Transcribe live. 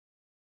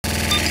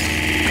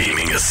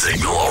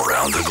signal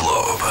around the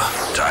globe.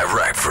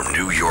 Direct from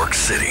New York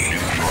City.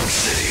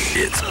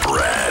 It's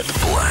Brad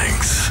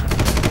Blanks.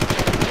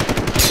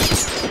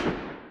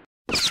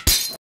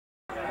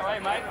 Hey,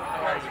 mate.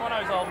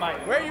 Toronto's old mate.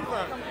 Where are you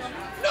from?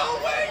 No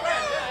way,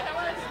 man!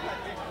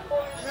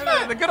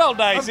 The good old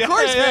days. Of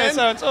course, man.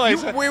 So it's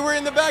always we were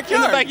in the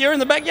backyard. You're in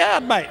the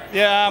backyard, mate.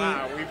 Yeah.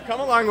 Wow, we've come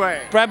a long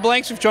way. Brad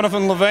Blanks with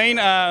Jonathan Levine,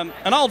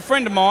 an old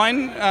friend of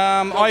mine.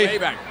 Way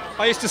back.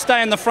 I used to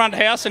stay in the front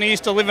house, and he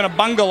used to live in a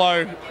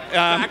bungalow.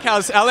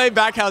 Backhouse, LA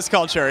backhouse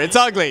culture. It's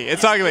ugly.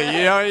 It's ugly.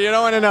 You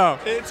don't want to know.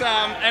 It's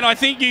and I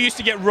think you used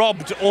to get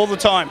robbed all the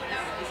time.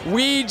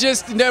 We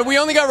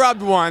only got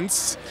robbed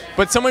once,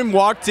 but someone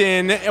walked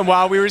in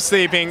while we were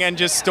sleeping and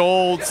just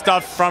stole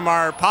stuff from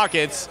our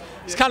pockets.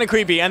 It's kind of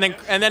creepy, and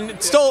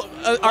then stole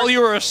While you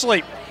were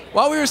asleep.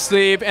 while we were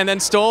asleep, and then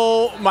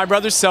stole my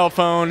brother's cell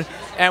phone.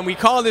 And we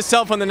called his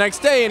cell phone the next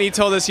day, and he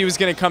told us he was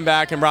going to come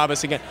back and rob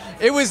us again.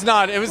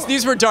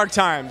 These were dark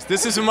times.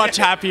 This is a much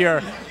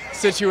happier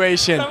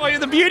situation. Well,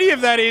 the beauty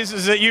of that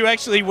is that you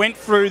actually went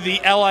through the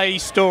LA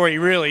story,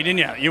 really, didn't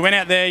you? You went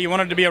out there, you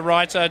wanted to be a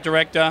writer,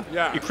 director,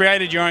 Yeah. You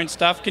created your own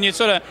stuff. Can you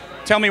sort of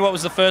tell me what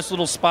was the first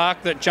little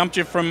spark that jumped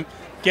you from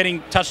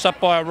getting touched up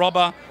by a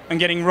robber and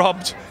getting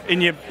robbed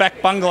in your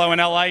back bungalow in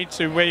LA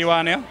to where you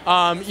are now?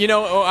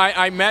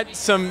 I met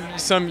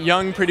some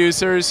young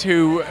producers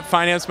who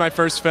financed my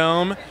first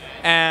film,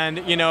 and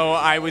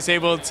I was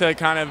able to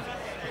kind of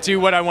do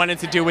what I wanted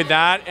to do with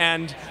that,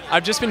 and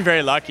I've just been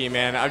very lucky,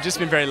 man. I've just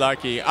been very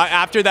lucky.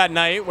 After that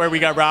night where we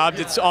got robbed,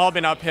 it's all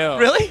been uphill.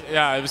 Really?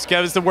 Yeah, it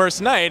was the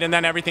worst night, and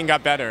then everything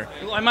got better.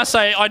 Well, I must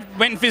say, I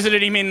went and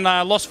visited him in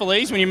Los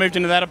Feliz when you moved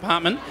into that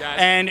apartment, Yes.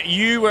 and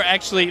you were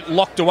actually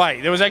locked away.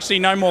 There was actually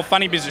no more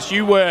funny business.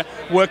 You were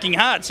working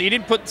hard, so you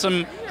did put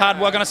some hard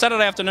work. On a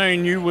Saturday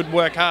afternoon, you would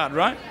work hard,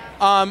 right?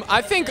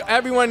 I think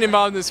everyone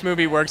involved in this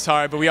movie works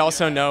hard, but we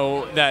also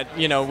know that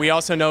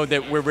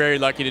we're very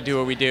lucky to do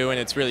what we do, and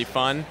it's really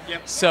fun.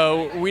 Yep.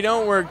 So we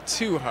don't work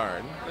too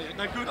hard.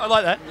 No, good. I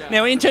like that. Yeah.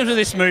 Now, in terms of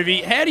this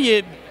movie, how do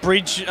you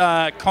bridge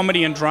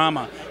comedy and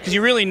drama? Because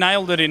you really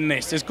nailed it in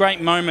this. There's great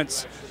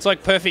moments. It's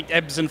like perfect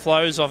ebbs and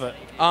flows of it.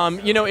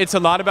 It's a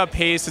lot about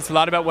pace. It's a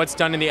lot about what's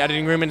done in the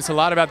editing room, and it's a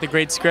lot about the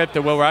great script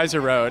that Will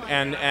Reiser wrote,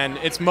 and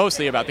it's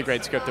mostly about the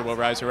great script that Will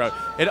Reiser wrote.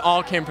 It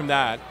all came from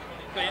that.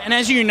 And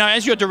as you know,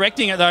 as you're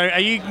directing it though,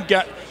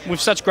 with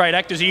such great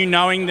actors, are you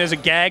knowing there's a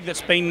gag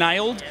that's been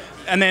nailed?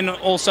 And then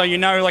also,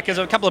 like there's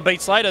a couple of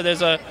beats later,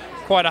 there's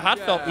quite a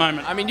heartfelt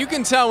moment. I mean, you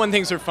can tell when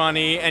things are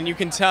funny, and you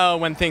can tell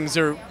when things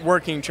are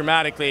working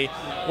dramatically.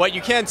 What you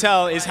can't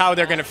tell is how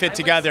they're going to fit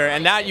together,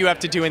 and that you have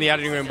to do in the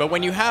editing room. But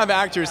when you have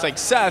actors like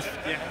Seth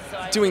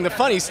doing the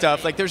funny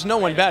stuff, like there's no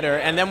one better.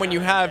 And then when you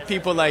have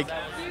people like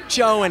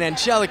Joe and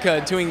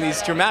Angelica doing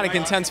these dramatic,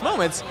 intense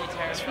moments,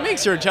 it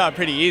makes your job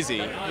pretty easy.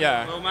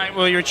 Yeah. Well,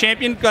 mate, you're a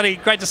champion.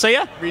 Great to see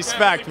you.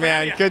 Respect,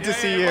 man. Good to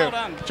see you. Well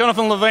done.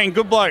 Jonathan Levine,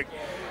 good bloke.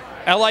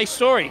 LA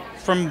story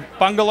from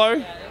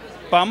bungalow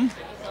bum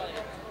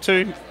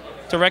to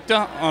director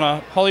on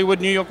a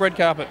Hollywood, New York red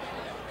carpet.